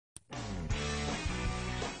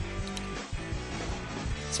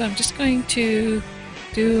So I'm just going to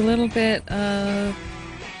do a little bit of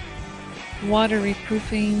water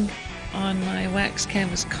reproofing on my wax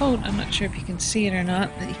canvas coat. I'm not sure if you can see it or not,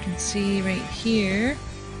 but you can see right here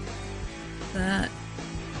that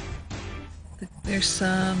there's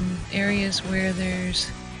some areas where there's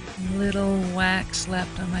little wax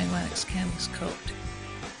left on my wax canvas coat.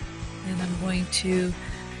 And I'm going to,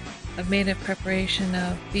 I've made a preparation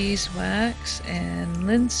of beeswax and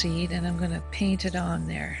linseed, and I'm going to paint it on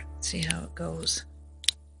there. See how it goes.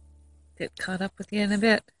 Get caught up with you in a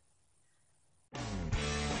bit.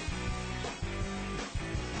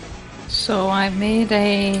 So I made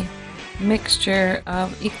a mixture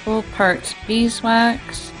of equal parts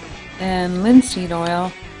beeswax and linseed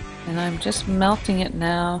oil, and I'm just melting it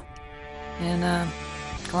now in a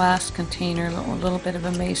glass container, a little bit of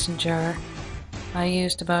a mason jar. I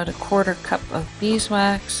used about a 1/4 cup of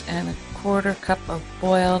beeswax and a 1/4 cup of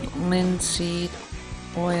boiled linseed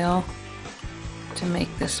oil to make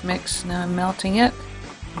this mix. Now I'm melting it.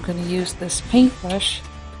 I'm going to use this paintbrush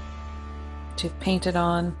to paint it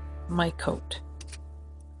on my coat.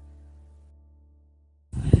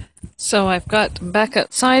 So I've got back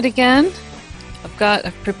outside again.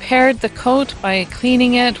 I've prepared the coat by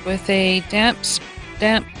cleaning it with a damp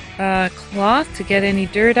cloth to get any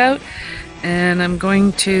dirt out, and I'm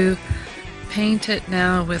going to paint it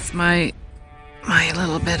now with my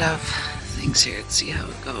little bit of things here. Let's see how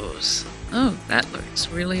it goes. Oh, that looks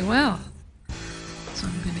really well. So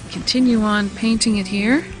I'm going to continue on painting it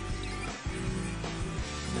here.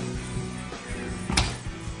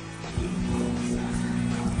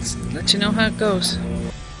 Let's let you know how it goes.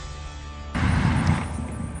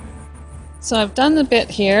 So I've done the bit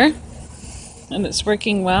here, and it's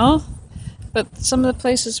working well, but some of the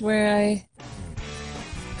places where I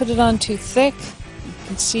put it on too thick, you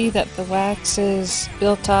can see that the wax is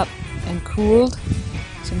built up and cooled.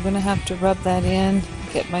 So I'm going to have to rub that in,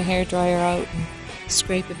 get my hairdryer out and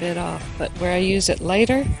scrape a bit off. But where I use it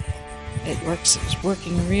lighter, it's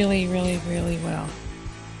working really, really, really well.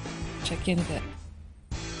 Check in a bit.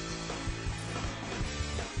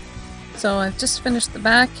 So I've just finished the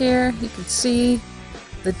back here. You can see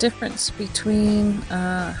the difference between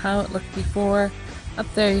how it looked before. Up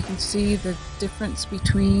there you can see the difference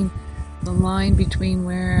between the line between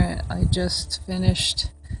where I just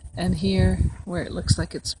finished and here where it looks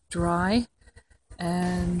like it's dry.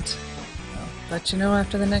 And I'll let you know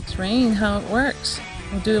after the next rain how it works.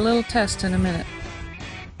 We'll do a little test in a minute.